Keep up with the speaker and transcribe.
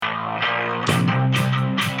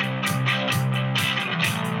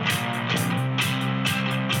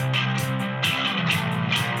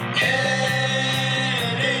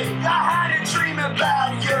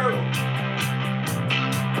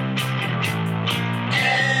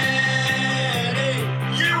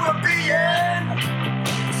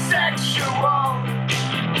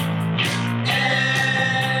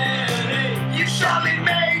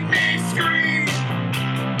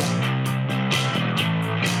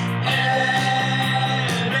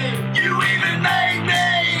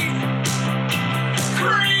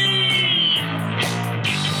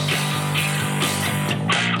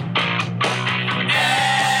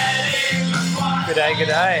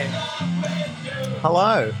G'day.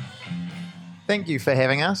 Hello. Thank you for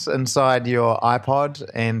having us inside your iPod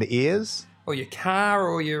and ears. Or your car,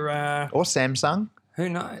 or your... Or Samsung. Who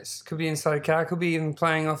knows? Could be inside a car. Could be even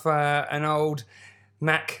playing off an old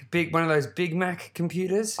Mac, one of those big Mac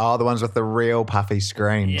computers. Oh, the ones with the real puffy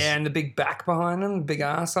screens. Yeah, and the big back behind them, the big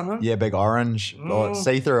ass on them. Yeah, big orange. Or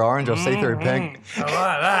see-through orange or see-through pink.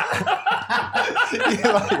 I like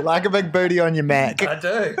that. You like a big booty on your Mac. I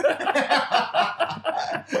do.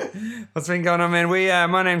 What's been going on, man?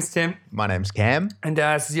 My name's Tim. My name's Cam. And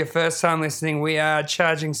this is your first time listening. We are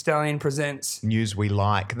Charging Stallion Presents News We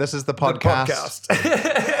Like. This is the podcast. The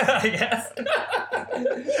podcast. Yes.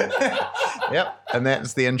 Yep. And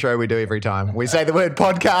that's the intro we do every time. We say the word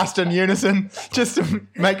podcast in unison just to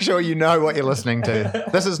make sure you know what you're listening to.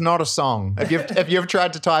 This is not a song. If you've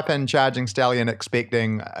tried to type in Charging Stallion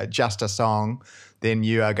expecting just a song, then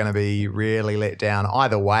you are going to be really let down.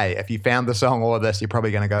 Either way, if you found the song or this, you're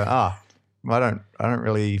probably going to go, I don't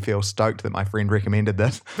really feel stoked that my friend recommended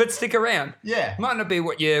this. But stick around. Yeah. Might not be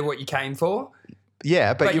what you came for.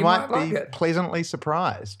 Yeah, but you might like be it. pleasantly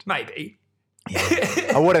surprised. Maybe.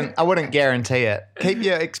 I wouldn't guarantee it. Keep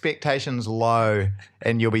your expectations low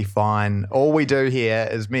and you'll be fine. All we do here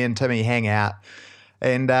is me and Timmy hang out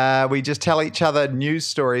and we just tell each other news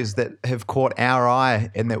stories that have caught our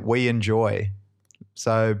eye and that we enjoy.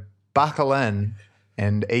 So buckle in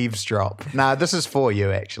and eavesdrop. No, this is for you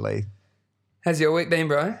actually. How's your week been,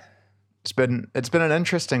 bro? It's been an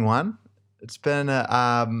interesting one. It's been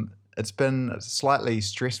slightly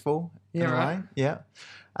stressful in a way. Yeah.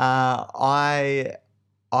 I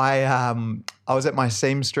was at my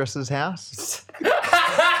seamstress's house.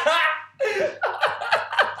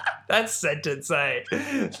 That sentence, eh?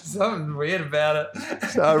 Something weird about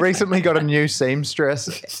it. So I recently got a new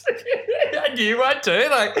seamstress. And you what too?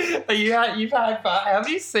 Like, you've had how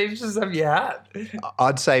many seamstresses have you had?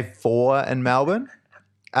 I'd say 4 in Melbourne.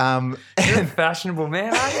 You're a fashionable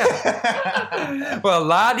man, aren't you? Well,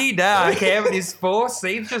 la-di-da, Cam and his 4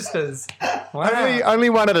 seamstresses. Wow. Only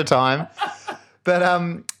one at a time.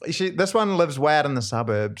 But this one lives way out in the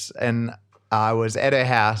suburbs, and I was at her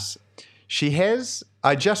house.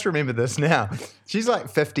 I just remember this now. She's like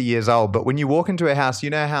 50 years old, but when you walk into her house, you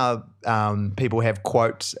know how people have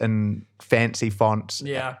quotes in fancy fonts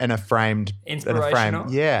in a framed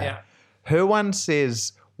Inspirational. Yeah. Her one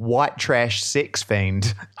says, "White trash sex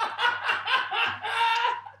fiend."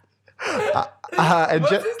 What's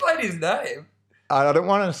this lady's name? I don't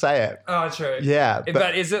want to say it. Oh, true. Yeah,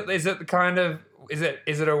 but is it the kind of is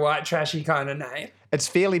it a white trashy kind of name? It's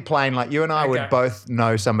fairly plain. Like you and I would both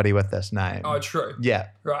know somebody with this name. Oh, true. Yeah.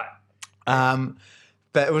 Right.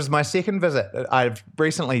 But it was my second visit. I've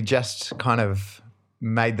recently just kind of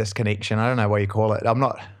made this connection. I don't know what you call it. I don't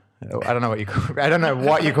know what you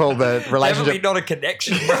call the relationship. Definitely not a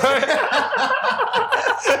connection, bro.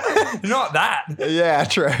 Not that. Yeah,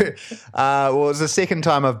 true. Well, it was the second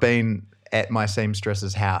time I've been at my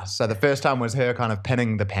seamstress's house. So the first time was her kind of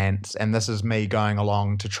pinning the pants, and this is me going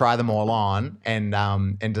along to try them all on and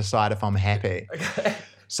decide if I'm happy. Okay.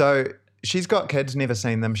 So she's got kids, never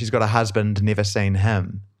seen them. She's got a husband, never seen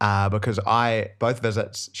him. Because both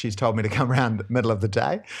visits, she's told me to come around middle of the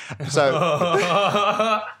day. So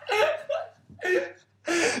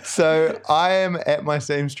I am at my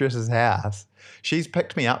seamstress's house. She's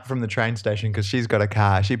picked me up from the train station because she's got a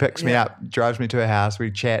car. She picks me up, drives me to her house. We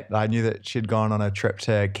chat. I knew that she'd gone on a trip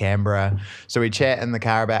to Canberra. So we chat in the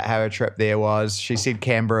car about how her trip there was. She said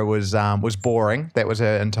Canberra was boring. That was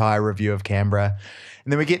her entire review of Canberra.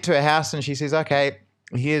 And then we get to her house and she says, okay,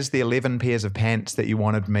 here's the 11 pairs of pants that you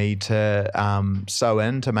wanted me to sew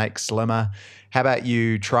in to make slimmer. How about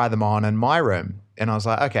you try them on in my room? And I was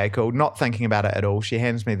like, okay, cool. Not thinking about it at all. She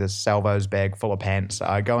hands me this Salvo's bag full of pants.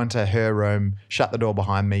 I go into her room, shut the door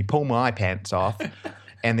behind me, pull my pants off,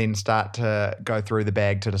 and then start to go through the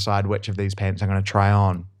bag to decide which of these pants I'm going to try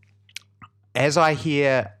on. As I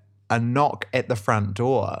hear a knock at the front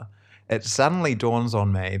door, it suddenly dawns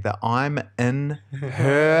on me that I'm in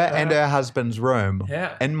her and her husband's room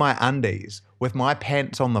in my undies with my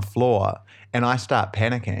pants on the floor, and I start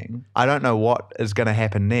panicking. I don't know what is going to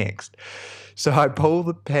happen next. So I pull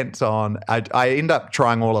the pants on. I end up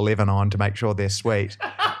trying all 11 on to make sure they're sweet.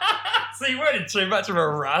 So you weren't in too much of a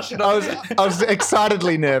rush. I was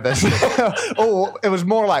excitedly nervous. Or it was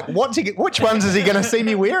more like, which ones is he going to see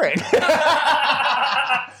me wearing?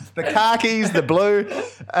 The khakis, the blue.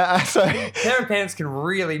 Pair of pants can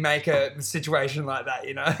really make a situation like that,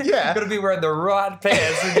 you know? Yeah. You've got to be wearing the right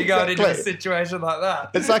pants when you're going into a situation like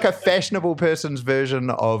that. It's like a fashionable person's version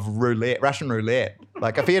of roulette, Russian roulette.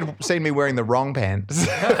 Like if he had seen me wearing the wrong pants,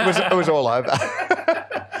 it was all over.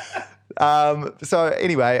 So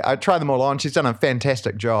anyway, I try them all on. She's done a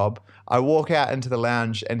fantastic job. I walk out into the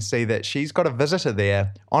lounge and see that she's got a visitor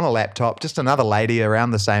there on a laptop, just another lady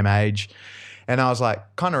around the same age. And I was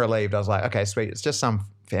like, kind of relieved. I was like, okay, sweet. It's just some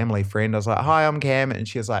family friend. I was like, hi, I'm Cam. And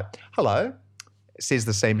she was like, hello. Says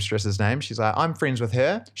the seamstress's name. She's like, I'm friends with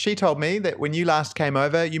her. She told me that when you last came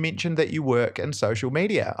over, you mentioned that you work in social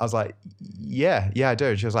media. I was like, yeah, I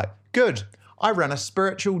do. She was like, good. I run a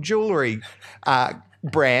spiritual jewelry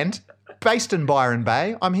brand based in Byron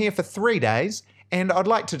Bay. I'm here for 3 days, and I'd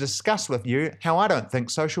like to discuss with you how I don't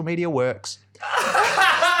think social media works.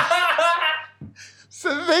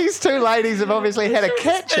 So these two ladies have obviously had a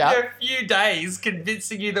catch up. A few days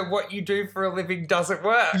convincing you that what you do for a living doesn't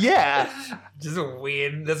work. Yeah. That's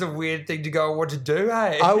a weird thing to go on what to do,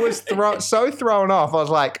 hey? I was so thrown off. I was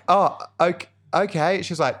like, oh, okay.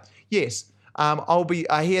 She's like, yes.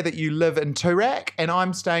 I hear that you live in Toorak and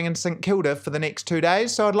I'm staying in St Kilda for the next 2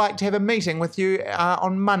 days. So I'd like to have a meeting with you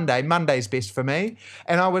on Monday. Monday's best for me.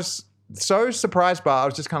 And I was so surprised by it. I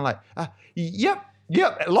was just kind of like, yep,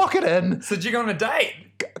 lock it in. So did you go on a date?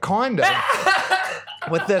 Kind of.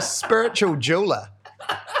 With this spiritual jeweler.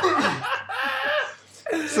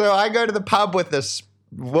 So I go to the pub with this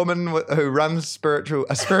woman who runs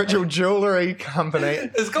a spiritual jewelry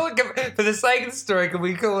company. Let's call it, for the sake of the story, can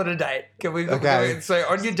we call it a date? Can we? Okay. So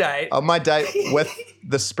on your date. On my date with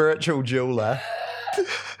the spiritual jeweler,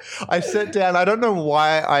 I sit down. I don't know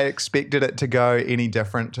why I expected it to go any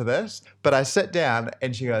different to this, but I sit down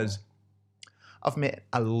and she goes, I've met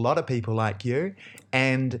a lot of people like you,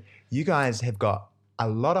 and you guys have got a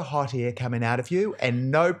lot of hot air coming out of you and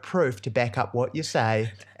no proof to back up what you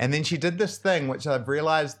say. And then she did this thing which I've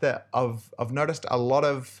realized that I've noticed a lot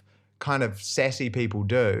of kind of sassy people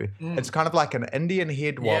do. It's kind of like an Indian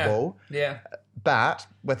head wobble, but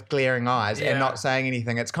with glaring eyes and not saying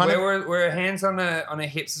anything. It's kind of were her hands on her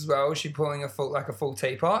hips as well? Was she pulling a full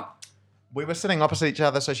teapot? We were sitting opposite each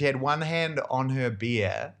other, so she had one hand on her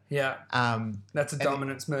beer. Yeah. That's a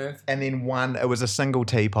dominance move. And then it was a single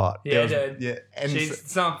teapot. Yeah, dude. Yeah. And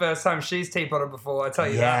it's not the first time she's teapotted before, I tell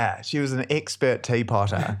you that. Yeah, she was an expert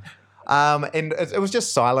teapotter. And it was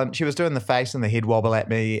just silent. She was doing the face and the head wobble at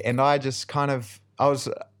me, and I just I was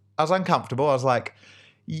uncomfortable. I was like,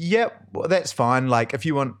 yep, well, that's fine. Like, if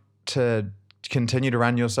you want to continue to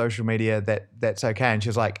run your social media, that's okay. And she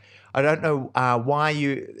was like, I don't know why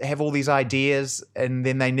you have all these ideas and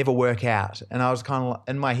then they never work out. And I was kind of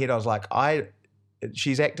in my head, I was like,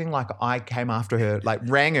 she's acting like I came after her, like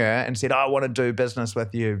rang her and said, I want to do business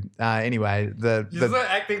with you. Anyway, She's not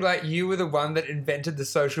acting like you were the one that invented the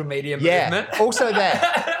social media movement. Yeah, also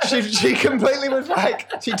that. she completely was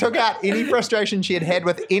like, she took out any frustration she had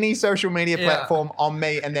with any social media platform on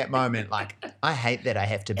me in that moment. Like, I hate that I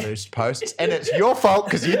have to boost posts and it's your fault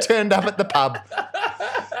because you turned up at the pub.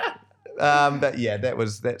 But yeah,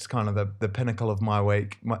 that's kind of the pinnacle of my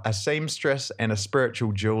week. A seamstress and a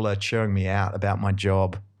spiritual jeweler chewing me out about my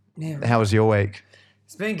job. Yeah. How was your week?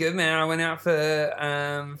 It's been good, man. I went out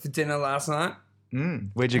for dinner last night.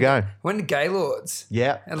 Where'd you go? Went to Gaylords.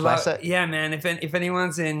 Yeah, classic. Yeah, man. If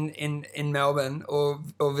anyone's in Melbourne or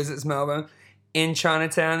visits Melbourne, in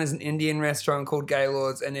Chinatown there's an Indian restaurant called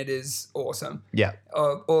Gaylords, and it is awesome. Yeah.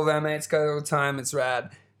 All of our mates go all the time. It's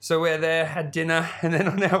rad. So we're there, had dinner, and then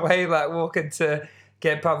on our way, like walking to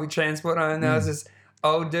get public transport home, there was this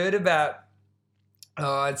old dude about,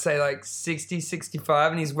 I'd say like 60,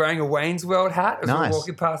 65, and he's wearing a Wayne's World hat as we're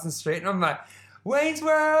walking past the street, and I'm like, Wayne's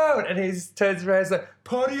World! And he turns around and he's like,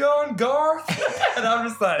 party on, Garth! And I'm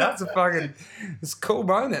just like, it's a cool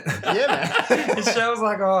moment. Yeah, man. And she was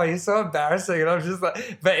like, oh, you're so embarrassing. And I'm just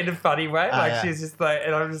like, but in a funny way. She's just like,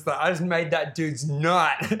 and I'm just like, I just made that dude's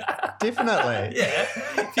night. Definitely. Yeah.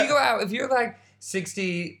 If you go out, if you're like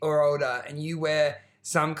 60 or older and you wear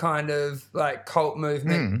some kind of like cult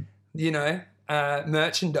movement,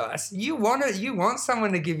 merchandise, you want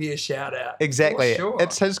someone to give you a shout out. Exactly. Sure.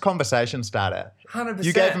 It's his conversation starter. 100%.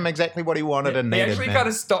 You gave him exactly what he wanted and needed. He actually kind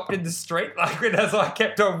of stopped in the street, like as I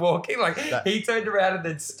kept on walking. Like he turned around and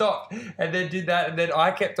then stopped, and then did that, and then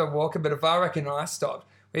I kept on walking. But if I reckon I stopped,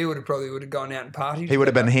 we would have gone out and partied. He would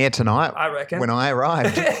have been here tonight. I reckon when I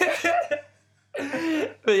arrived.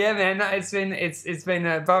 But yeah, man, no, it's been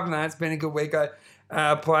apart from that, it's been a good week. I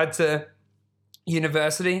applied to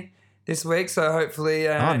university this week, so hopefully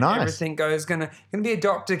nice. Everything goes. Gonna be a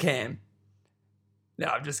doctor, Cam. No,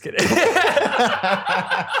 I'm just kidding.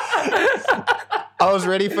 I was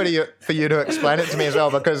ready for you to explain it to me as well,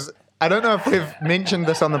 because I don't know if we've mentioned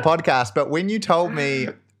this on the podcast, but when you told me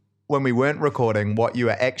when we weren't recording what you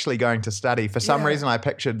were actually going to study. For some reason, I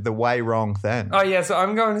pictured the way wrong thing. Oh, yeah. So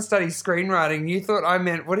I'm going to study screenwriting. You thought I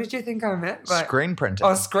meant, what did you think I meant? Screen printing.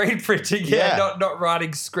 Oh, screen printing. Yeah. Not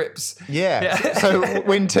writing scripts. Yeah. So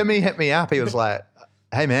when Timmy hit me up, he was like,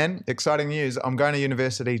 hey, man, exciting news. I'm going to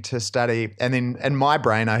university to study. And then in my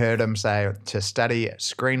brain, I heard him say to study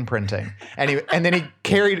screen printing. And then he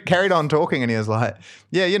carried on talking, and he was like,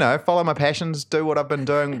 yeah, follow my passions, do what I've been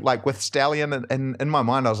doing, like with Stallion. And in my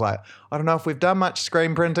mind, I was like, I don't know if we've done much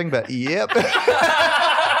screen printing, but yep.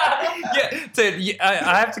 Yeah, dude,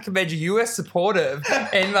 I have to commend you. You were supportive,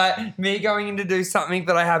 and like me going in to do something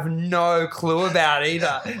that I have no clue about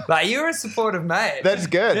either. Like, you were a supportive mate. That's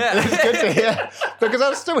good. Yeah. That's good to hear, because I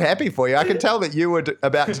was still happy for you. I could tell that you were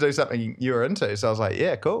about to do something you were into, so I was like,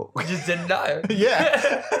 yeah, cool. You just didn't know.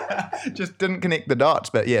 Yeah, just didn't connect the dots.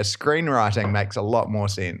 But yeah, screenwriting makes a lot more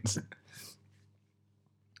sense.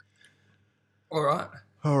 All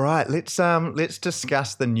right. Let's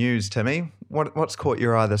discuss the news, Timmy. What's caught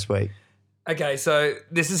your eye this week? Okay, so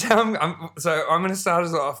this is how I'm going to start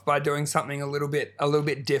us off by doing something a little bit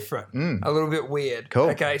different, a little bit weird. Cool.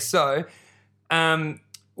 Okay, so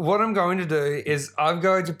what I'm going to do is I'm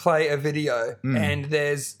going to play a video, and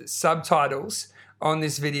there's subtitles on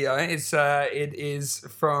this video. It is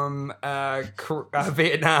from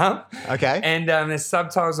Vietnam. Okay. And there's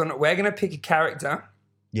subtitles on it. We're going to pick a character.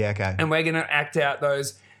 Yeah. Okay. And we're going to act out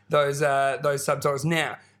those subtitles.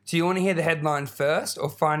 Now, do you want to hear the headline first, or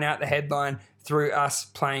find out the headline through us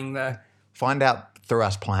playing the... Find out through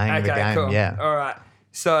us playing the game, cool. yeah. All right.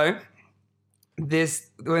 So this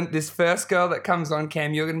first girl that comes on,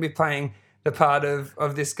 Cam, you're going to be playing the part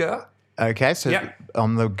of this girl. Okay, so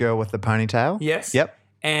I'm the girl with the ponytail? Yes. Yep.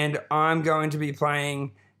 And I'm going to be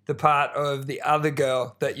playing the part of the other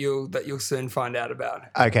girl that you'll soon find out about.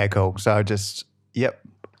 Okay, cool. So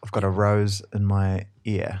I've got a rose in my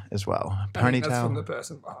ear as well. Ponytail. I think that's from the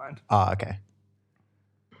person behind. Oh, okay.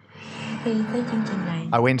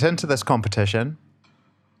 I went into this competition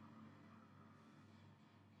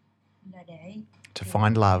to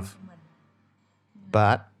find love,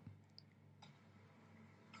 but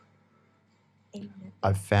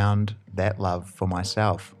I've found that love for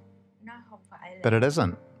myself. But it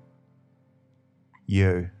isn't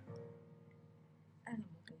you.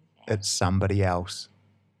 It's somebody else.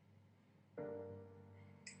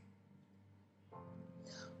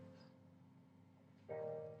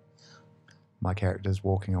 My character's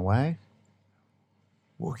walking away.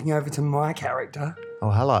 Walking over to my character.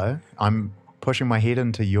 Oh, hello. I'm pushing my head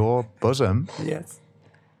into your bosom. Yes.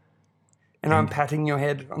 And I'm patting your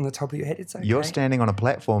head on the top of your head. It's okay. You're standing on a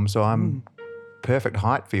platform, so I'm perfect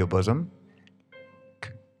height for your bosom.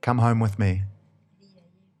 Come home with me.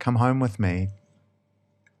 Come home with me.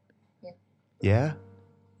 Yeah?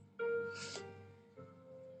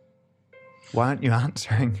 Why aren't you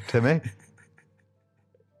answering to me?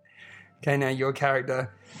 Okay, now your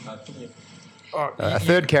character. A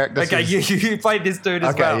third character. Okay, you played this dude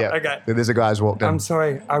as well. Yeah. Okay. There's a guy who's walked in. I'm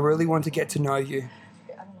sorry. I really want to get to know you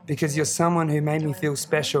because you're someone who made me feel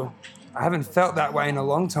special. I haven't felt that way in a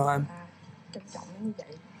long time.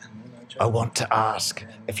 I want to ask,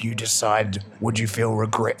 if you decide, would you feel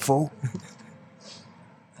regretful?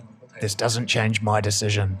 This doesn't change my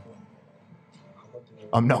decision.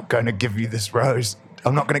 I'm not going to give you this rose.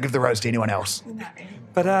 I'm not going to give the rose to anyone else.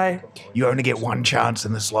 But You only get one chance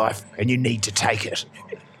in this life, and you need to take it.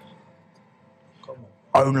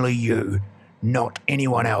 Only you, not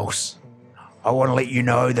anyone else. I want to let you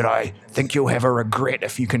know that I think you'll have a regret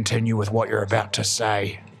if you continue with what you're about to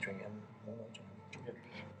say.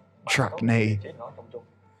 Truck knee.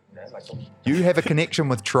 You have a connection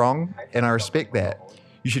with Trong, and I respect that.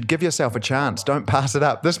 You should give yourself a chance. Don't pass it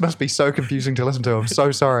up. This must be so confusing to listen to. I'm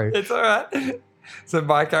so sorry. It's all right. So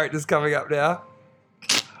my character's coming up now.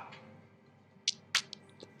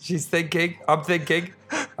 She's thinking. I'm thinking.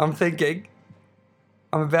 I'm thinking.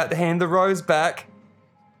 I'm about to hand the rose back.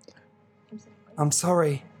 I'm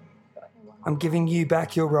sorry. I'm giving you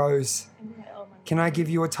back your rose. Can I give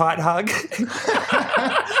you a tight hug?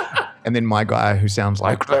 And then my guy, who sounds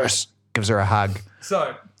like this, gives her a hug.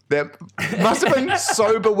 So that must have been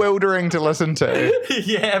so bewildering to listen to.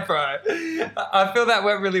 Yeah, bro. I feel that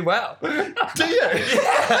went really well. Do you?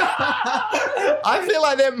 I feel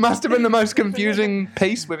like that must have been the most confusing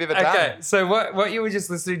piece we've ever done. Okay, so what you were just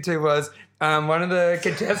listening to was one of the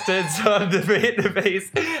contestants on the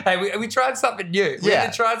Vietnamese. Hey, we tried something new. We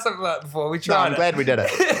hadn't tried something like that before. We tried I'm glad we did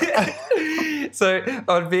it. So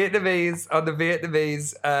on the Vietnamese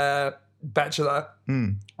Bachelor,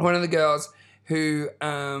 one of the girls who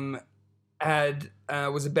was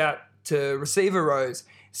about to receive a rose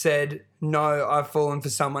said, no, I've fallen for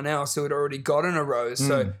someone else who had already gotten a rose.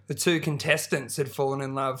 So the two contestants had fallen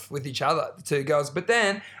in love with each other, the two girls. But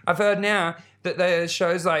then I've heard now that the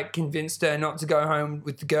shows like convinced her not to go home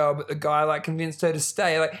with the girl, but the guy like convinced her to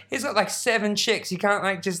stay. Like he's got like 7 chicks. You can't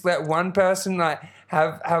like just let one person like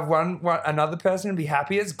have one another person and be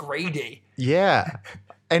happy. It's greedy. Yeah.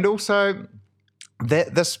 And also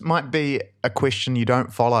this might be a question you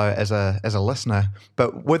don't follow as a listener,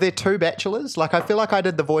 but were there 2 bachelors? Like I feel like I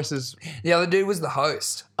did the voices. The other dude was the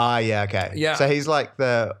host. Ah, yeah, okay. Yeah. So he's like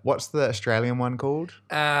what's the Australian one called?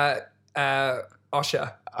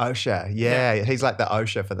 Osher. OSHA, yeah. He's like the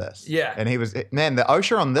OSHA for this. Yeah. And he was, man, the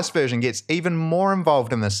OSHA on this version gets even more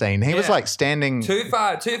involved in the scene. He was like standing. Too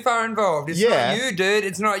far involved. It's not you, dude.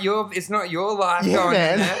 It's not your life going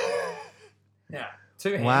in there. Yeah.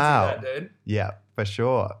 2 hands for that, dude. Yeah, for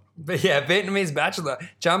sure. But yeah, Vietnamese Bachelor,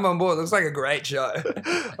 jump on board. Looks like a great show.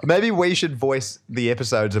 Maybe we should voice the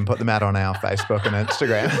episodes and put them out on our Facebook and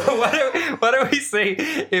Instagram. Why don't we see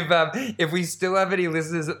if we still have any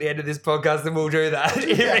listeners at the end of this podcast, then we'll do that.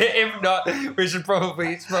 If not, we should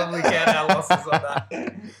probably count our losses on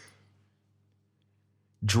that.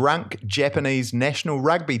 Drunk Japanese national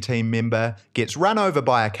rugby team member gets run over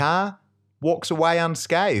by a car, walks away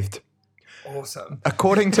unscathed. Awesome.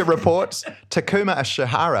 According to reports, Takuma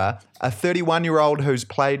Ashihara, a 31-year-old who's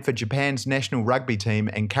played for Japan's national rugby team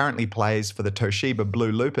and currently plays for the Toshiba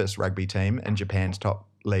Blue Lupus rugby team in Japan's top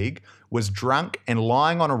league, was drunk and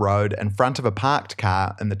lying on a road in front of a parked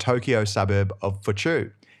car in the Tokyo suburb of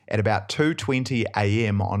Fuchu at about 2:20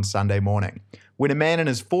 a.m. on Sunday morning, when a man in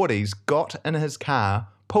his 40s got in his car,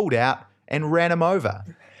 pulled out, and ran him over.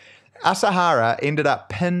 Asahara ended up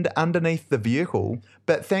pinned underneath the vehicle,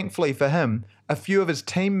 but thankfully for him, a few of his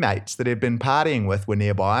teammates that he'd been partying with were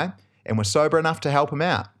nearby and were sober enough to help him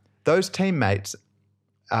out. Those teammates,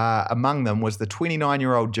 among them was the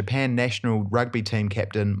 29-year-old Japan national rugby team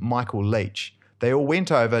captain Michael Leach. They all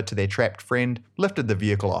went over to their trapped friend, lifted the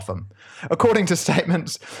vehicle off him. According to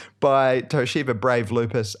statements by Toshiba Brave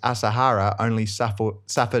Lupus, Asahara only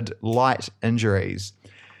suffered light injuries.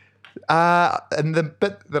 And the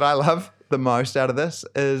bit that I love the most out of this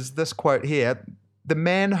is this quote here. The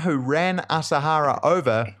man who ran Asahara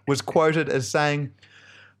over was quoted as saying,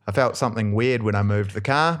 "I felt something weird when I moved the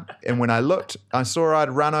car, and when I looked, I saw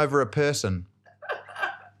I'd run over a person."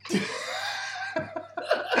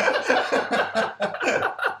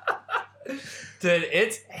 Dude,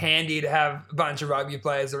 it's handy to have a bunch of rugby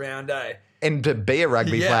players around, eh? And to be a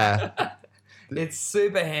rugby player. It's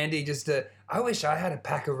super handy just to... I wish I had a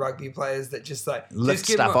pack of rugby players that just like... lift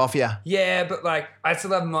stuff off you. Yeah, but like I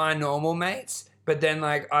still have my normal mates, but then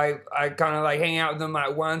like I kind of like hang out with them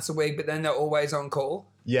like once a week, but then they're always on call.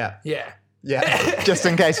 Yeah. Yeah. Yeah, just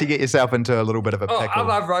in case you get yourself into a little bit of a pickle. I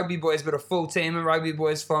love rugby boys, but a full team of rugby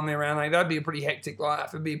boys follow me around, like that'd be a pretty hectic life.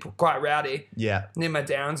 It'd be quite rowdy. Yeah. Near my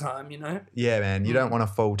downtime, you know? Yeah, man. You don't want a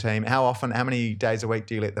full team. How many days a week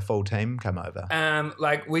do you let the full team come over?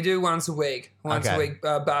 Like we do once a week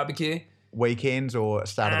barbecue. Weekends or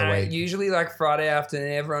start of the week? Usually like Friday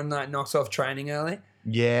afternoon, everyone like knocks off training early.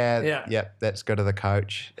 Yeah. Yep, that's good of the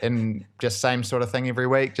coach. And just same sort of thing every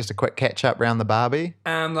week, just a quick catch up round the barbie.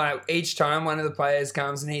 Like each time one of the players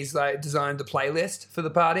comes and he's like designed the playlist for the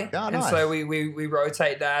party. Oh, nice. And so we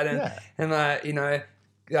rotate that and like, you know,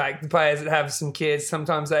 like the players that have some kids,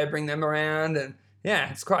 sometimes they bring them around and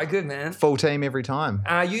yeah, it's quite good, man. Full team every time.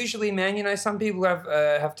 Usually, man, you know, some people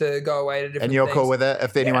have to go away to different And you're things. Cool with it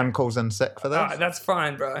if anyone calls in sick for this? That's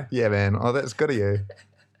fine, bro. Yeah, man. Oh, that's good of you.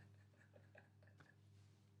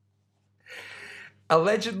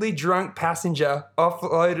 Allegedly drunk passenger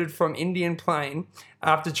offloaded from Indian plane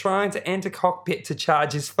after trying to enter cockpit to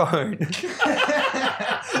charge his phone.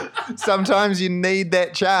 Sometimes you need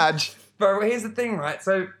that charge. But here's the thing, right?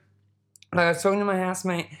 So I was talking to my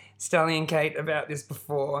housemate, Stelly and Kate, about this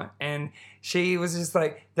before, and she was just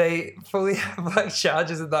like, they fully have like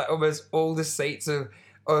chargers at like almost all the seats of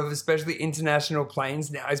especially international planes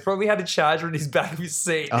now. He's probably had a charger in his back of his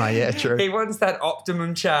seat. Oh, yeah, true. He wants that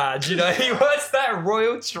optimum charge, you know? He wants that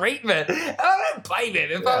royal treatment. I don't blame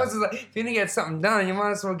him. If I was just like, if you're going to get something done, you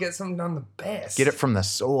might as well get something done the best. Get it from the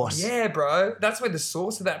source. Yeah, bro. That's where the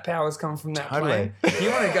source of that power's come from, that Totally. plane.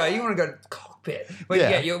 You want to go to the cockpit.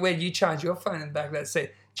 Where you charge your phone in the back of that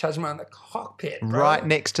seat. Charge mine in the cockpit, bro. Right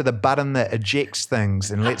next to the button that ejects things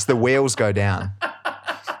and lets the wheels go down.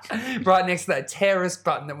 Right next to that terrorist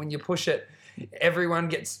button that when you push it, everyone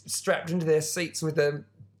gets strapped into their seats with a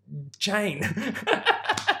chain.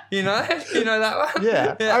 You know that one?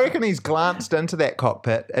 Yeah. I reckon he's glanced into that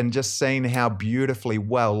cockpit and just seen how beautifully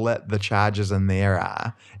well lit the chargers in there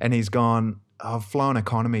are. And he's gone, I've flown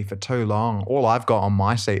economy for too long. All I've got on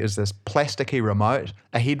my seat is this plasticky remote,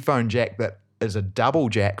 a headphone jack that is a double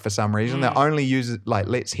jack for some reason that only uses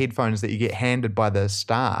lets headphones that you get handed by the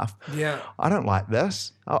staff. Yeah. I don't like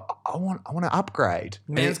this. I want to upgrade.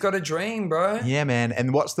 Man's got a dream, bro. Yeah, man.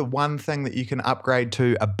 And what's the one thing that you can upgrade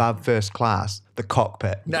to above first class? The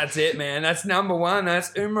cockpit. That's it, man. That's number one.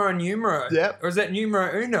 That's umero numero. Yep. Or is that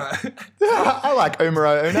numero uno? I like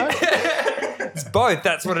umero uno. It's both.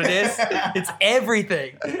 That's what it is. It's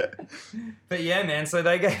everything. But yeah, man. So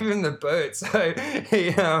they gave him the boot. So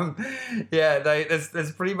he,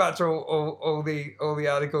 that's pretty much all the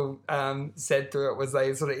article said through it was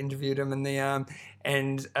they sort of interviewed him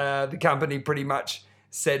and the company pretty much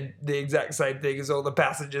said the exact same thing as all the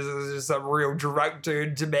passengers. It was just some real drunk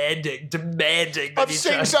dude demanding. I've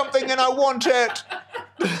seen something and I want it.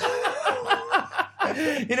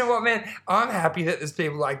 You know what, man? I'm happy that there's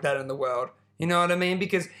people like that in the world. You know what I mean?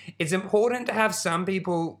 Because it's important to have some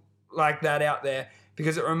people like that out there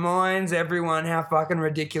because it reminds everyone how fucking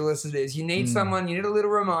ridiculous it is. You need someone, you need a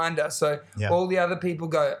little reminder so all the other people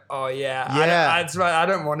go, oh yeah. That's right. I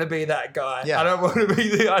don't want to be that guy. Yeah. I don't want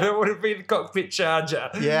to be the cockpit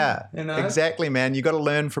charger. Yeah. You know? Exactly, man. You got to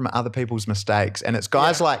learn from other people's mistakes. And it's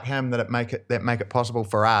guys like him that make it possible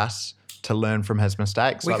for us to learn from his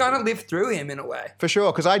mistakes. We kind of live through him in a way. For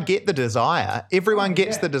sure, because I get the desire. Everyone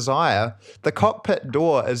gets the desire. The cockpit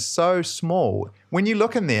door is so small. When you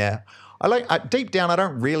look in there, deep down, I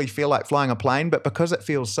don't really feel like flying a plane, but because it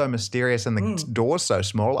feels so mysterious and the door's so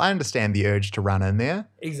small, I understand the urge to run in there.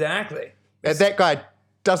 Exactly. That guy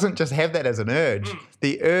doesn't just have that as an urge.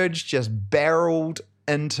 The urge just barreled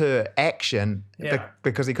into action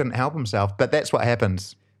because he couldn't help himself. But that's what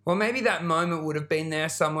happens. Well, maybe that moment would have been there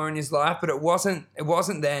somewhere in his life, but it wasn't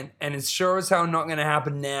then, and it's sure as hell not going to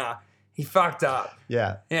happen now. He fucked up.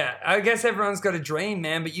 Yeah. Yeah. I guess everyone's got a dream,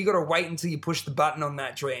 man, but you got to wait until you push the button on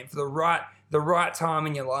that dream for the right time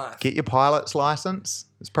in your life. Get your pilot's license.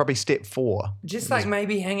 It's probably step 4. Just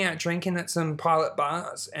maybe hang out drinking at some pilot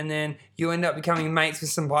bars and then you end up becoming mates with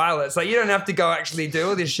some pilots. Like you don't have to go actually do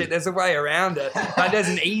all this shit. There's a way around it. Like there's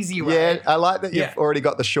an easy way. Yeah, I like that you've already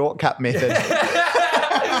got the shortcut method.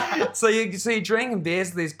 So you drinking beers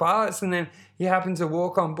with these pilots and then you happen to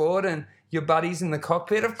walk on board and your buddy's in the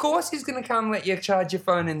cockpit. Of course he's going to come let you charge your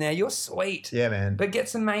phone in there. You're sweet. Yeah, man. But get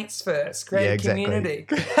some mates first. Create a community.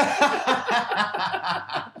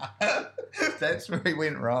 That's where he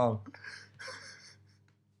went wrong.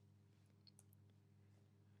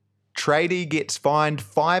 Tradie gets fined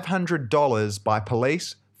 $500 by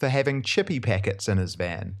police for having chippy packets in his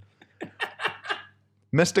van.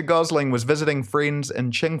 Mr. Gosling was visiting friends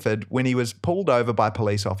in Chingford when he was pulled over by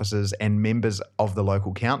police officers and members of the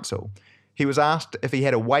local council. He was asked if he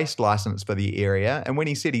had a waste licence for the area, and when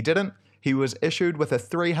he said he didn't, he was issued with a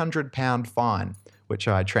 £300 fine, which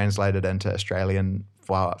I translated into Australian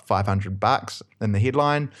 $500 in the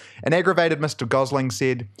headline. An aggravated Mr. Gosling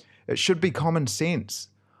said, "It should be common sense.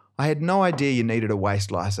 I had no idea you needed a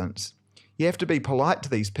waste licence. You have to be polite to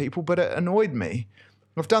these people, but it annoyed me.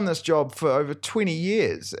 I've done this job for over 20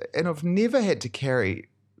 years and I've never had to carry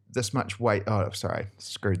this much weight." Oh, sorry,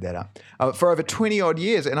 screwed that up. For over 20 odd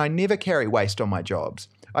years and I never carry waste on my jobs.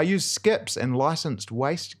 I use skips and licensed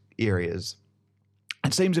waste areas.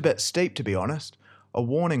 It seems a bit steep, to be honest. A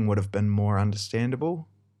warning would have been more understandable.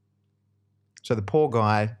 So the poor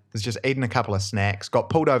guy has just eaten a couple of snacks, got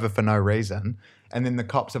pulled over for no reason, and then the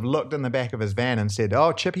cops have looked in the back of his van and said,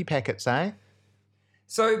 "Oh, chippy packets, eh?"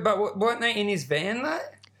 So, but weren't they in his van though?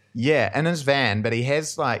 Yeah, in his van, but he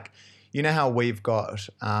has you know how we've got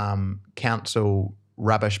council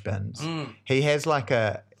rubbish bins? He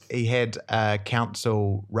had a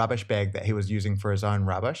council rubbish bag that he was using for his own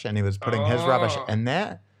rubbish, and he was putting his rubbish in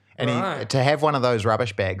that. And to have one of those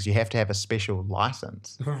rubbish bags, you have to have a special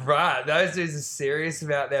license. Right. Those dudes are serious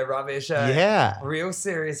about their rubbish. Yeah. Real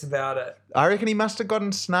serious about it. I reckon he must have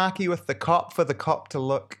gotten snarky with the cop for the cop to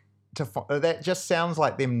look. That just sounds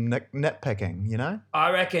like them nitpicking, you know?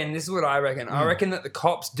 This is what I reckon. I reckon that the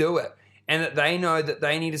cops do it and that they know that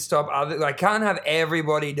they need to stop can't have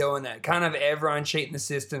everybody doing that. Can't have everyone cheating the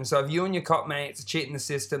system. So if you and your cop mates are cheating the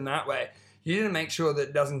system that way, you need to make sure that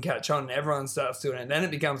it doesn't catch on and everyone starts doing it. Then it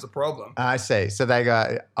becomes a problem. I see. So they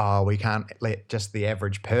go, "Oh, we can't let just the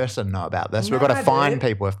average person know about this. We've got to fine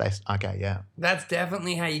people if they..." Okay, yeah. That's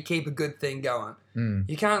definitely how you keep a good thing going.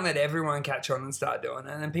 You can't let everyone catch on and start doing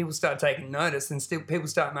it. And then people start taking notice and still people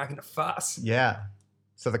start making a fuss. Yeah.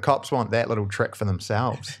 So the cops want that little trick for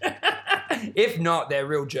themselves. If not, they're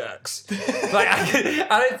real jerks.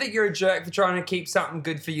 I don't think you're a jerk for trying to keep something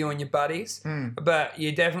good for you and your buddies, but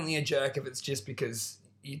you're definitely a jerk if it's just because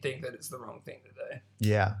you think that it's the wrong thing to do.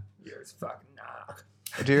 Yeah. You're as fucking narc.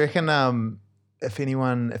 Do you reckon if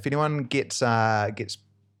anyone gets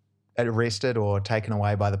arrested or taken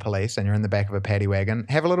away by the police and you're in the back of a paddy wagon,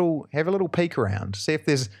 have a little peek around, see if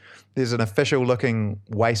there's an official looking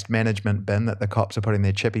waste management bin that the cops are putting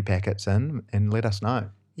their chippy packets in, and let us know.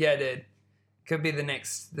 Yeah, dude. Could be the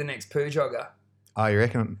next poo jogger. Oh, you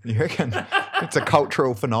reckon it's a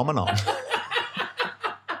cultural phenomenon?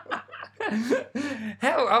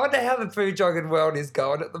 I wonder how the poo jogging world is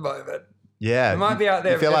going at the moment. Yeah. It might be out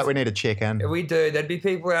there. I feel like we need to check in. We do. There'd be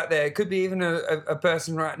people out there. It could be even a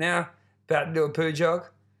person right now about to do a poo jog.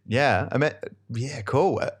 Yeah. I mean, yeah,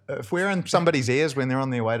 cool. If we're in somebody's ears when they're on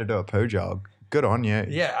their way to do a poo jog, good on you.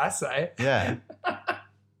 Yeah, I say. Yeah.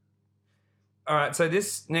 All right. So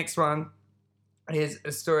this next one is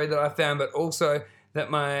a story that I found, but also that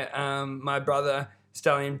my brother,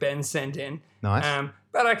 Stallion Ben, sent in. Nice.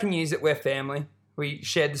 But I can use it. We're family. We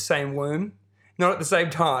shared the same womb. Not at the same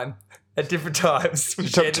time. At different times. We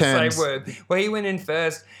shared the same womb. Well, he went in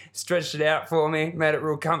first, stretched it out for me, made it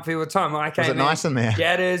real comfy all the time. I came Was it nice in there?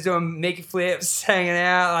 Gadders, doing Mickey flips, hanging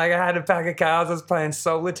out. Like I had a pack of cards. I was playing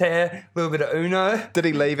solitaire, a little bit of Uno. Did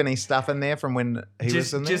he leave any stuff in there from when he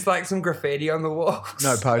was in there? Just like some graffiti on the walls.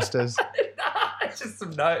 No posters. Just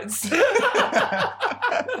some notes.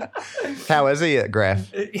 How is he at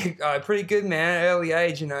Graph? Pretty good, man. Early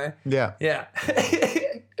age, you know. Yeah. Yeah.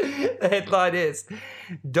 The headline is,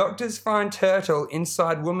 doctors find turtle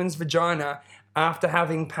inside woman's vagina after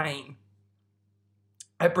having pain.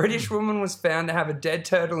 A British woman was found to have a dead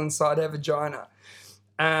turtle inside her vagina.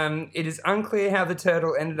 It is unclear how the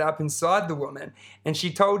turtle ended up inside the woman, and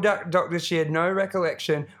she told doctors she had no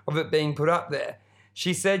recollection of it being put up there.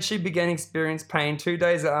 She said she began to experience pain 2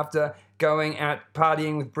 days after going out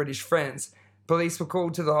partying with British friends. Police were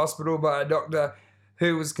called to the hospital by a doctor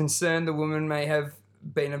who was concerned the woman may have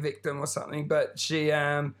been a victim or something, but she,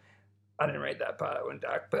 I didn't read that part, I went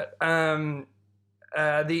dark, but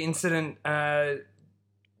the incident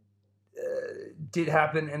did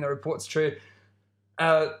happen and the report's true.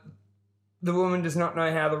 The woman does not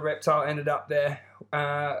know how the reptile ended up there,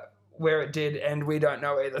 where it did, and we don't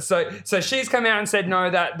know either. So she's come out and said, no,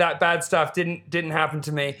 that bad stuff didn't happen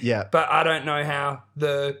to me. Yeah. But I don't know how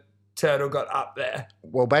the turtle got up there.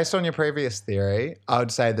 Well, based on your previous theory, I would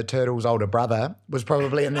say the turtle's older brother was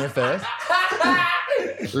probably in there first.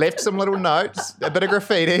 Left some little notes, a bit of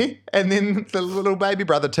graffiti, and then the little baby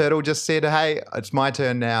brother turtle just said, hey, it's my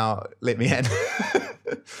turn now, let me in.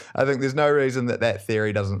 I think there's no reason that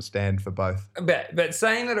theory doesn't stand for both. But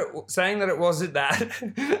saying that it wasn't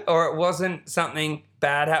that, or it wasn't something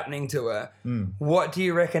bad happening to her, what do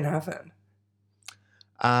you reckon happened?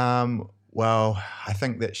 Well, I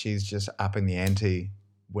think that she's just upping the ante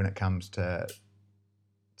when it comes to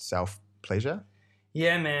self-pleasure.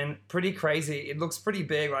 Yeah, man, pretty crazy. It looks pretty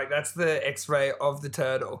big. Like, that's the X-ray of the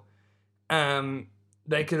turtle.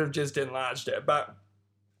 They could have just enlarged it, but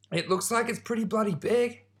it looks like it's pretty bloody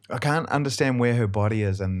big. I can't understand where her body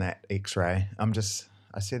is in that X-ray.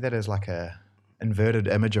 I see that as like a inverted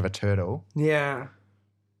image of a turtle. Yeah.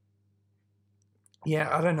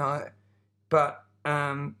 Yeah, I don't know, but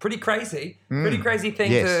pretty crazy. Pretty crazy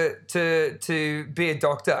thing to be a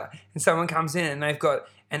doctor, and someone comes in and they've got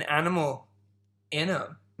an animal in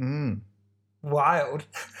them. Wild.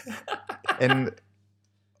 And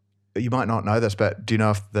you might not know this, but do you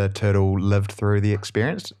know if the turtle lived through the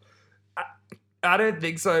experience? I don't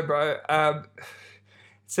think so, bro. It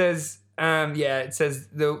says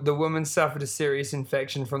the woman suffered a serious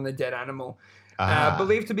infection from the dead animal,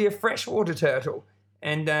 believed to be a freshwater turtle,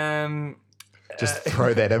 and just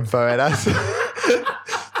throw that info at us.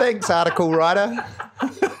 Thanks, article writer.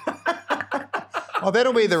 Oh,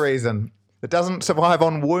 that'll be the reason. It doesn't survive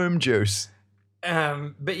on worm juice.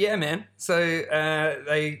 But yeah, man. So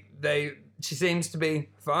she seems to be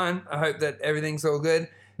fine. I hope that everything's all good.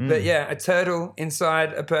 But yeah, a turtle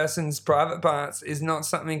inside a person's private parts is not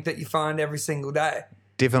something that you find every single day.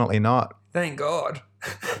 Definitely not. Thank God.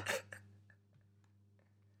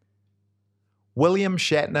 William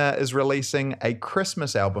Shatner is releasing a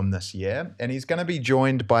Christmas album this year, and he's going to be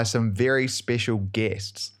joined by some very special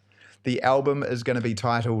guests. The album is going to be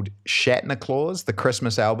titled Shatner Claus, the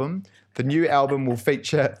Christmas album. The new album will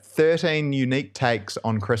feature 13 unique takes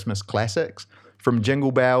on Christmas classics, from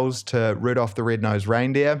Jingle Bells to Rudolph the Red-Nosed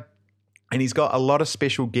Reindeer. And he's got a lot of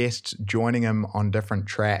special guests joining him on different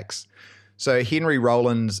tracks. So Henry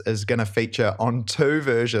Rollins is going to feature on 2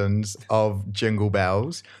 versions of Jingle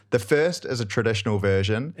Bells. The first is a traditional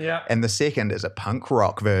version, and the second is a punk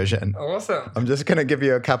rock version. Awesome. I'm just going to give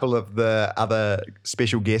you a couple of the other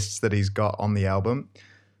special guests that he's got on the album.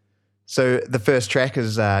 So the first track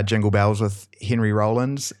is Jingle Bells with Henry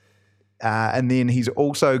Rollins. And then he's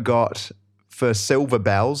also got, for Silver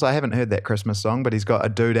Bells, I haven't heard that Christmas song, but he's got a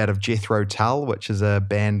dude out of Jethro Tull, which is a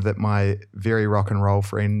band that my very rock and roll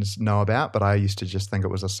friends know about, but I used to just think it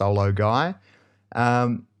was a solo guy.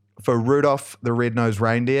 For Rudolph the Red-Nosed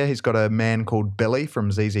Reindeer, he's got a man called Billy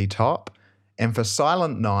from ZZ Top. And for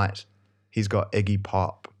Silent Night, he's got Iggy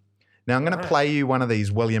Pop. Now, I'm going to play you one of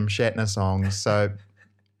these William Shatner songs. So,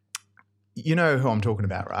 you know who I'm talking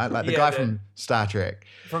about, right? Like the guy from Star Trek.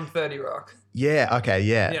 From 30 Rock. Yeah, okay,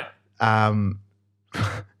 yeah.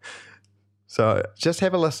 So just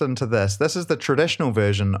have a listen to this. This is the traditional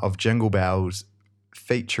version of Jingle Bells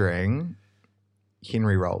featuring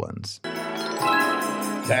Henry Rollins.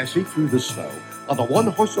 Dashing through the snow on a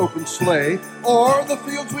one-horse open sleigh, o'er the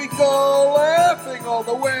fields we go, laughing all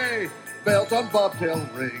the way. Bells on bobtail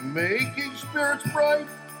ring, making spirits bright.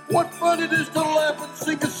 What fun it is to laugh and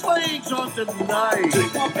sing a sleighing song tonight.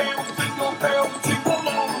 Jingle bells, jingle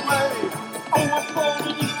all the way. Oh, what fun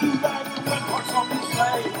it is to ride in one horse open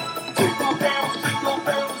sleigh. Jingle bells,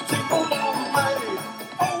 jingle all the way.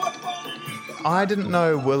 Oh, what fun it is to... I didn't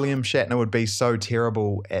know William Shatner would be so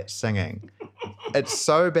terrible at singing. It's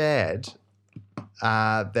so bad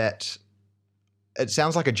that it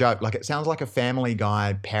sounds like a joke. Like, it sounds like a Family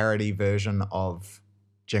Guy parody version of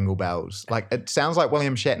Jingle Bells. Like, it sounds like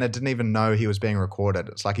William Shatner didn't even know he was being recorded.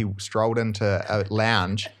 It's like he strolled into a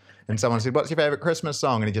lounge and someone said, "What's your favorite Christmas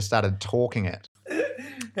song?" And he just started talking it.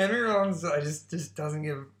 Henry Rollins just doesn't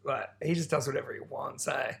give, like, he just does whatever he wants,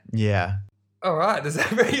 eh? Yeah. All right. Does that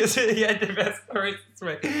bring us to the end of our stories this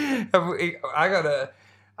week? I got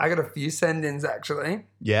a few send-ins, actually.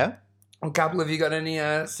 Yeah? A couple of you got any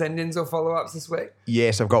send-ins or follow-ups this week?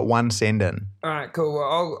 Yes, I've got one send-in. All right, cool.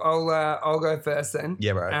 Well, I'll go first then.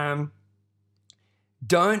 Yeah, bro.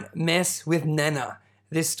 Don't mess with Nana.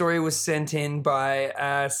 This story was sent in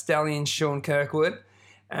by Stallion Sean Kirkwood,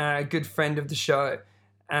 a good friend of the show.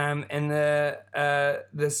 And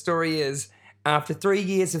the story is, after 3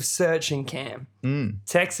 years of searching, Cam,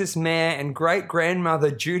 Texas Mayor and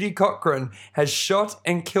great-grandmother Judy Cochran has shot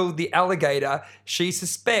and killed the alligator she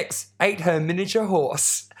suspects ate her miniature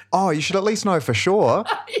horse. Oh, you should at least know for sure.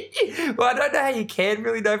 Well, I don't know how you can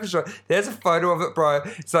really know for sure. There's a photo of it, bro.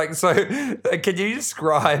 It's like, so can you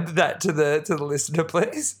describe that to the listener,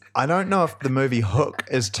 please? I don't know if the movie Hook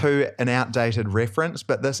is too an outdated reference,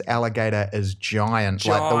 but this alligator is giant.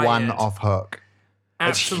 Like the one off Hook.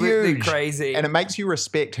 Absolutely it's huge, crazy. And it makes you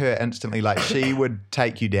respect her instantly. Like, she would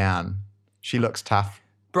take you down. She looks tough.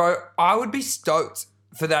 Bro, I would be stoked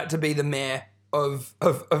for that to be the mayor of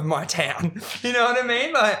my town. You know what I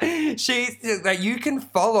mean? Like, she's like, you can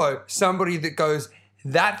follow somebody that goes,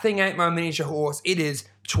 that thing ate my miniature horse. It is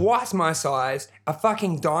twice my size, a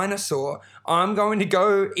fucking dinosaur. I'm going to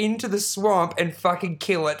go into the swamp and fucking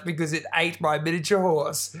kill it because it ate my miniature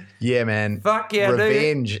horse. Yeah, man. Fuck yeah,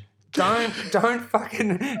 Revenge. Dude. Don't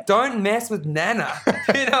mess with Nana.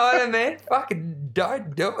 You know what I mean? Fucking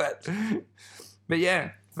don't do it. But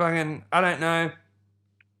yeah, fucking, I don't know,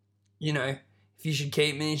 you know, if you should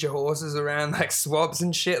keep miniature horses around like swamps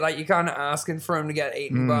and shit. Like, you're kind of asking for them to get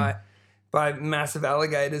eaten by massive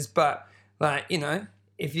alligators. But like, you know,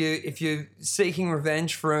 if you're seeking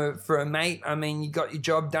revenge for a mate, I mean, you got your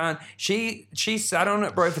job done. She sat on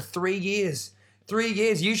it, bro, for 3 years. 3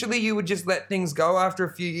 years. Usually you would just let things go after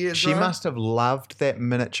a few years. She bro. must have loved that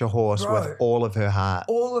miniature horse with all of her heart.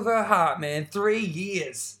 All of her heart, man. 3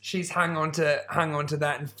 years she's hung on to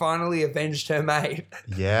that and finally avenged her mate.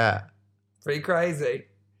 Yeah. Pretty crazy.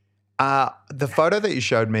 The photo that you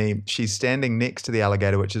showed me, she's standing next to the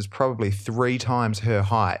alligator, which is probably 3 times her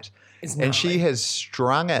height. And she has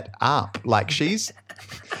strung it up. Like, she's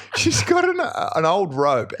got an old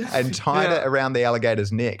rope and tied it around the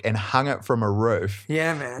alligator's neck and hung it from a roof.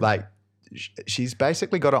 Yeah, man. Like, she's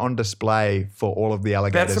basically got it on display for all of the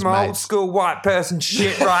alligators' That's some old school white person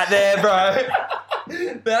shit right there, bro.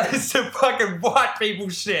 That is some fucking white people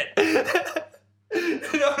shit. You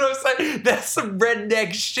know what I'm saying? That's some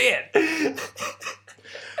redneck shit.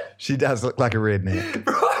 She does look like a redneck.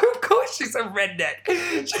 Bro, of course she's a redneck.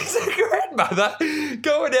 She's a grandmother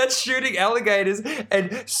going out shooting alligators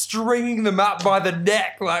and stringing them up by the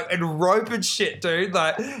neck, like, and rope and shit, dude.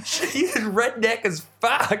 Like, she is redneck as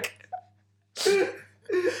fuck.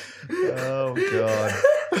 Oh, God.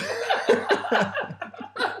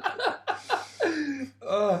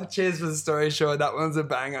 Oh, cheers for the story, Sean. That one's a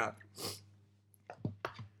banger.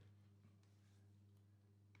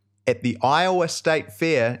 At the Iowa State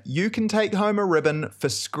Fair, you can take home a ribbon for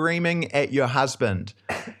screaming at your husband.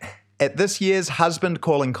 At this year's husband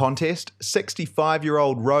calling contest,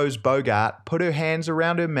 65-year-old Rose Bogart put her hands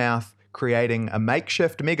around her mouth, creating a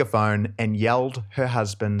makeshift megaphone and yelled her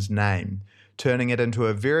husband's name, turning it into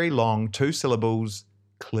a very long 2 syllables,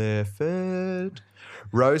 Clifford.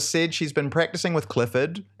 Rose said she's been practicing with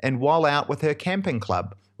Clifford and while out with her camping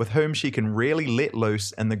club, with whom she can really let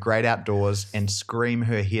loose in the great outdoors and scream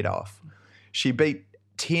her head off. She beat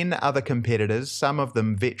 10 other competitors, some of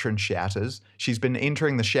them veteran shouters. She's been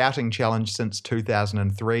entering the shouting challenge since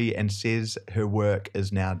 2003 and says her work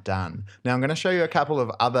is now done. Now, I'm going to show you a couple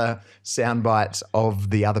of other sound bites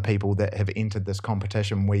of the other people that have entered this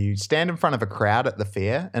competition where you stand in front of a crowd at the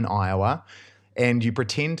fair in Iowa and you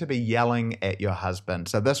pretend to be yelling at your husband.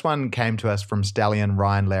 So this one came to us from stallion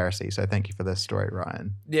Ryan Larissy. So thank you for this story,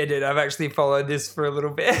 Ryan. Yeah, dude, I've actually followed this for a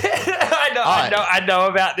little bit. I know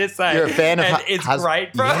about this. You're a fan of it's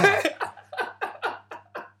great, bro. Yeah.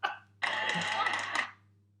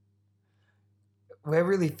 We're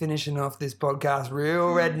really finishing off this podcast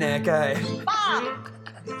real redneck, eh? Bob!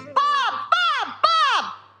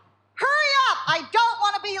 Hurry up! I don't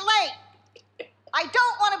want to be late. I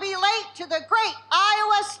don't want to be late to the great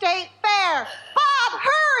Iowa State Fair. Bob,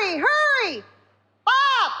 hurry!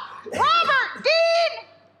 Bob! Robert! Dean!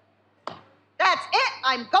 That's it.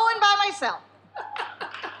 I'm going by myself.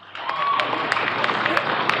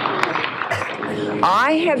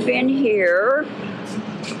 I have been here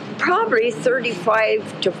probably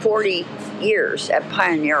 35 to 40 years at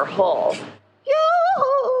Pioneer Hall.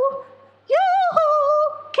 Yoo-hoo!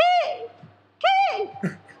 Yoo-hoo! King!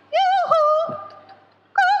 Yoo-hoo!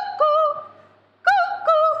 Cuckoo!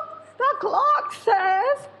 Cuckoo! The clock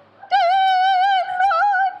says dinner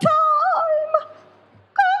time.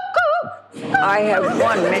 Cuckoo! I have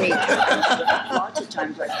won many times. Lots of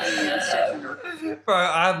times I've been in second or Bro,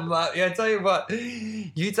 I tell you what,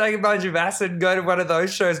 you take a bunch of acid and go to one of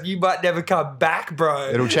those shows, you might never come back, bro.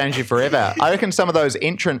 It'll change you forever. I reckon some of those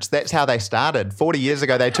entrants, that's how they started. 40 years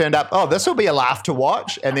ago, they turned up, oh, this will be a laugh to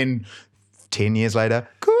watch. And then 10 years later,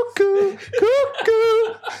 cuckoo,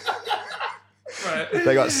 cuckoo. Right.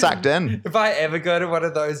 They got sucked in. If I ever go to one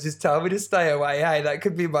of those, just tell me to stay away. Hey, that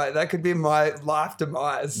could be my life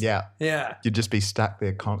demise. Yeah. Yeah. You'd just be stuck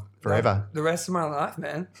there forever. The rest of my life,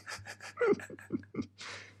 man.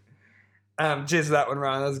 Cheers to that one,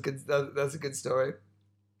 Ryan. That's a good story.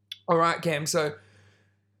 All right, Cam. So,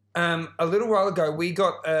 a little while ago, we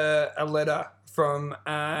got a letter from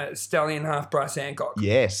Stallion Half Price Hancock.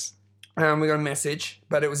 Yes. We got a message,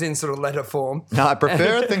 but it was in sort of letter form. No, I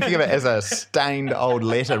prefer thinking of it as a stained old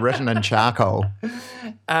letter written in charcoal.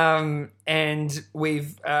 And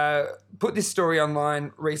we've put this story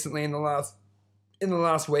online recently in the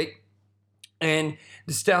last week. And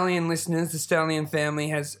the Stallion listeners, the Stallion family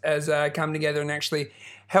has come together and actually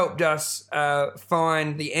helped us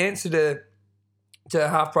find the answer to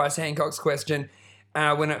Half Price Hancock's question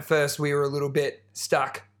when at first we were a little bit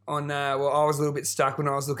stuck on, I was a little bit stuck when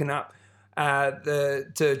I was looking up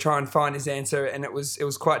to try and find his answer, and it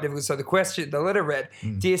was quite difficult. So the letter read,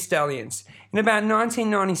 Dear Stallions, in about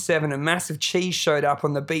 1997, a massive cheese showed up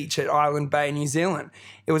on the beach at Island Bay, New Zealand.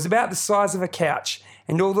 It was about the size of a couch,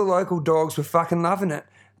 and all the local dogs were fucking loving it,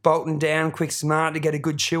 bolting down quick smart to get a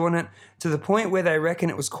good chew on it, to the point where they reckon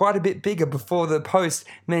it was quite a bit bigger before the Post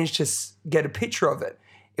managed to get a picture of it.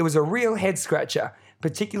 It was a real head scratcher,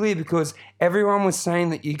 particularly because everyone was saying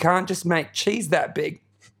that you can't just make cheese that big.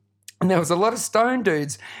 And there was a lot of stone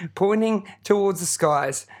dudes pointing towards the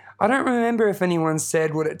skies. I don't remember if anyone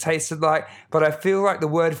said what it tasted like, but I feel like the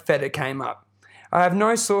word feta came up. I have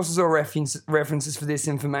no sources or references for this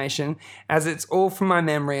information, as it's all from my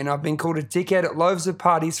memory, and I've been called a dickhead at loads of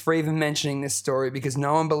parties for even mentioning this story because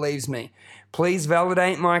no one believes me. Please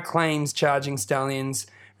validate my claims, Charging Stallions.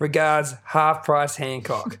 Regards, Half Price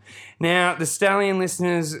Hancock. Now, the Stallion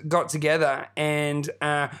listeners got together and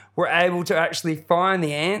were able to actually find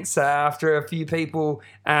the answer after a few people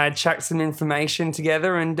chucked some information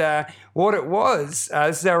together. And what it was,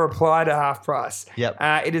 this is our reply to Half Price. Yep.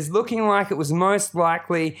 It is looking like it was most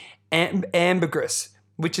likely ambergris,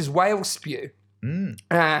 which is whale spew. And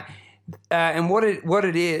what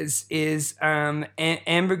it is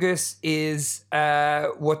ambergris is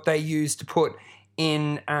what they use to put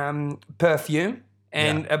in perfume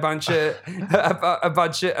and a bunch of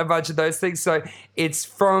those things. So it's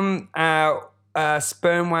from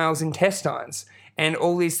sperm whales' intestines, and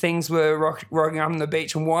all these things were rocking up on the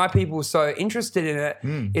beach. And why people were so interested in it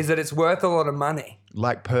is that it's worth a lot of money,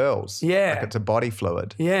 like pearls. Yeah, like it's a body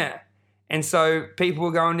fluid. Yeah. And so people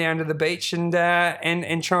were going down to the beach and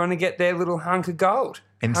trying to get their little hunk of gold.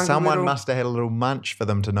 And someone must have had a little munch for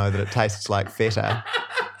them to know that it tastes like feta.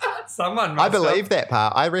 Someone must I believe have. that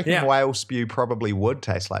part. I reckon whale spew probably would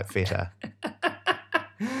taste like feta.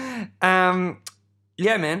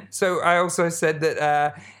 Yeah, man. So I also said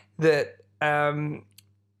that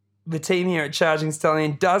the team here at Charging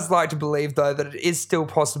Stallion does like to believe, though, that it is still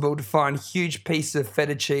possible to find huge pieces of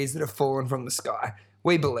feta cheese that have fallen from the sky.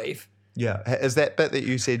 We believe. Yeah. Is that bit that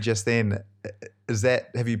you said just then,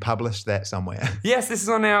 have you published that somewhere? Yes, this is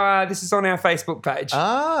on our Facebook page.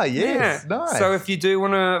 Ah, yes. Yeah. Nice. So if you do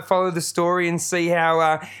want to follow the story and see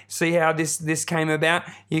how this came about,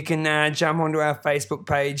 you can jump onto our Facebook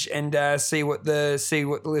page and see what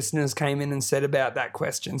the listeners came in and said about that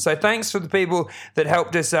question. So thanks for the people that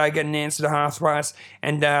helped us get an answer to Half Price,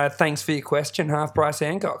 and thanks for your question, Half Price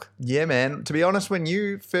Hancock. Yeah, man. To be honest, when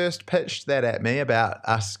you first pitched that at me about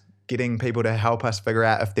us getting people to help us figure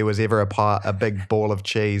out if there was ever a big ball of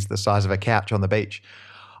cheese the size of a couch on the beach,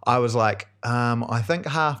 I was like, I think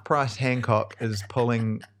Half Price Hancock is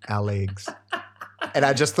pulling our legs. And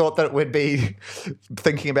I just thought that we'd be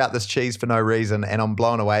thinking about this cheese for no reason, and I'm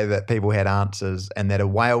blown away that people had answers and that a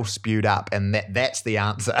whale spewed up and that's the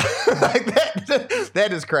answer. Like that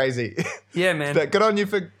is crazy. Yeah, man. But good on you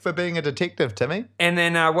for being a detective, Timmy. And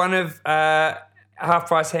then one of Half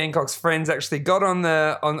Price Hancock's friends actually got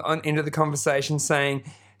on into the conversation saying,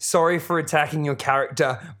 "Sorry for attacking your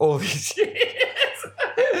character all these years."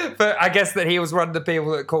 But I guess that he was one of the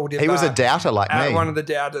people that called him. He was a doubter like me. One of the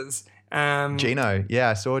doubters. Gino. Yeah,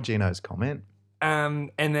 I saw Gino's comment.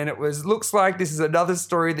 And then it was, "Looks like this is another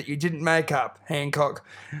story that you didn't make up, Hancock.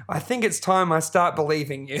 I think it's time I start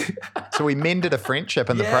believing you." So we mended a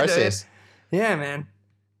friendship in the process. Dude. Yeah, man.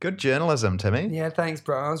 Good journalism, Timmy. Yeah, thanks,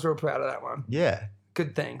 bro. I was real proud of that one. Yeah.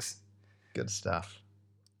 Good thanks. Good stuff.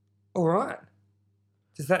 All right.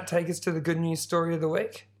 Does that take us to the good news story of the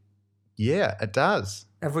week? Yeah, it does.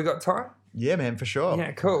 Have we got time? Yeah, man, for sure.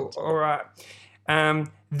 Yeah, cool. All right.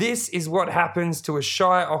 This is what happens to a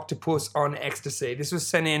shy octopus on ecstasy. This was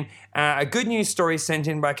sent in, a good news story sent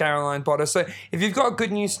in by Caroline Potter. So if you've got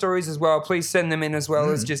good news stories as well, please send them in as well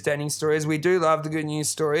as just any stories. We do love the good news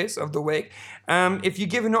stories of the week. If you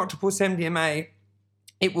give an octopus MDMA,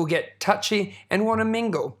 it will get touchy and want to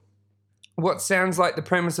mingle. What sounds like the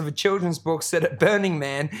premise of a children's book set at Burning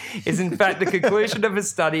Man is in fact the conclusion of a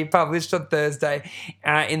study published on Thursday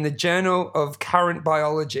in the Journal of Current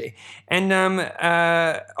Biology. And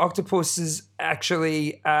octopuses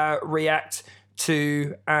actually react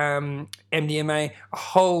to MDMA a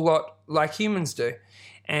whole lot like humans do.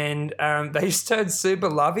 And they just turn super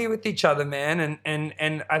lovey with each other, man.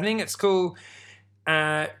 And I think it's cool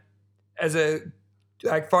as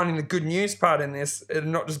finding the good news part in this,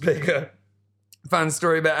 and not just being a fun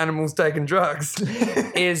story about animals taking drugs,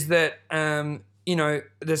 is that,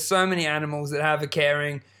 there's so many animals that have a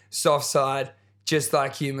caring, soft side, just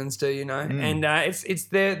like humans do, and it's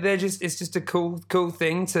just a cool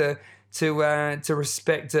thing to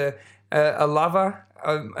respect a lover,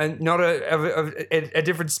 not a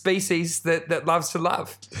different species that loves to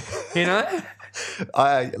love,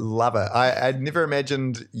 I love it. I'd never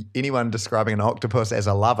imagined anyone describing an octopus as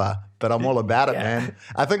a lover, but I'm all about it, man.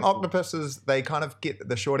 I think octopuses, they kind of get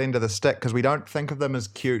the short end of the stick because we don't think of them as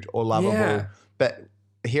cute or lovable. Yeah. But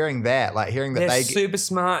hearing that they're super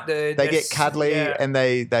smart, dude. They get cuddly and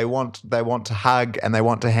they want to hug and they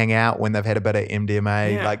want to hang out when they've had a bit of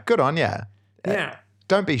MDMA. Yeah. Like, good on you. Yeah.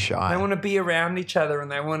 Don't be shy. They want to be around each other and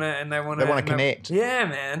they want to connect. Yeah,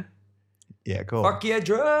 man. Yeah, cool. Fuck yeah,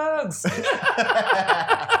 drugs.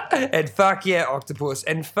 And fuck yeah, octopus.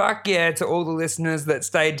 And fuck yeah to all the listeners that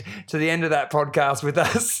stayed to the end of that podcast with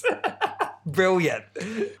us. Brilliant.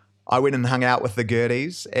 I went and hung out with the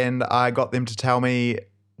Gerties and I got them to tell me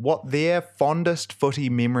what their fondest footy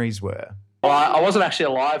memories were. Well, I wasn't actually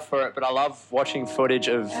alive for it, but I love watching footage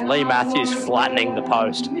of Lee Matthews flattening the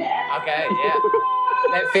post. Okay, yeah.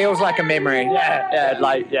 That feels like a memory.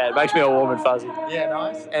 It makes me all warm and fuzzy. Yeah,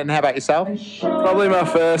 nice. And how about yourself? Probably my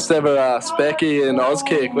first ever Specky in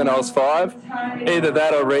Auskick when I was 5. Either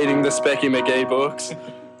that or reading the Specky McGee books.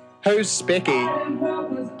 Who's Specky?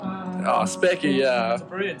 Oh, Specky, yeah. It's a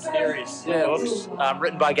brilliant series. Yeah, books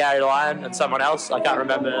written by Gary Lyon and someone else. I can't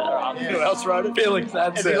remember who else wrote it. Felix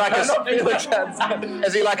Hansen.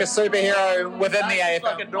 Is he like a superhero within the AFL? He's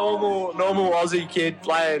like a normal Aussie kid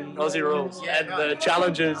playing Aussie rules and the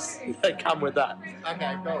challenges that come with that.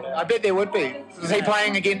 Okay, cool. I bet there would be. Is he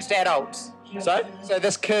playing against adults? So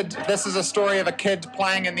this is a story of a kid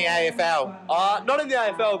playing in the AFL. Not in the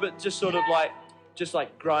AFL, but just sort of like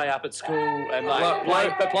growing up at school and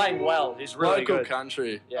playing well. He's really local good.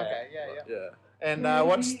 country. Yeah. Okay, yeah. And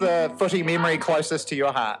what's the footy memory closest to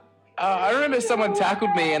your heart? I remember someone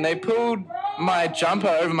tackled me and they pulled my jumper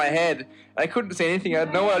over my head. I couldn't see anything. I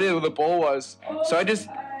had no idea where the ball was. So I just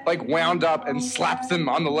wound up and slapped them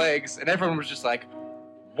on the legs and everyone was just like,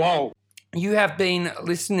 whoa. You have been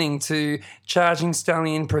listening to Charging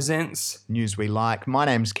Stallion Presents News We Like. My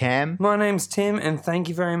name's Cam. My name's Tim, and thank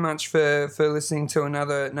you very much for listening to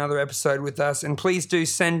another episode with us. And please do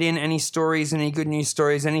send in any stories, any good news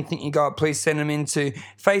stories, anything you got. Please send them into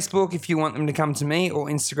Facebook if you want them to come to me, or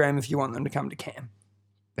Instagram if you want them to come to Cam.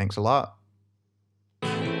 Thanks a lot.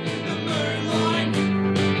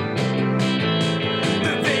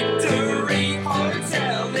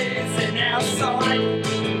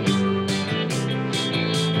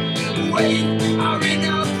 We are in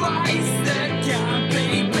a place that can't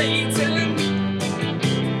be beaten,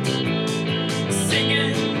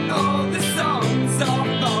 singing all the songs of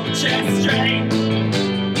Colchester Street.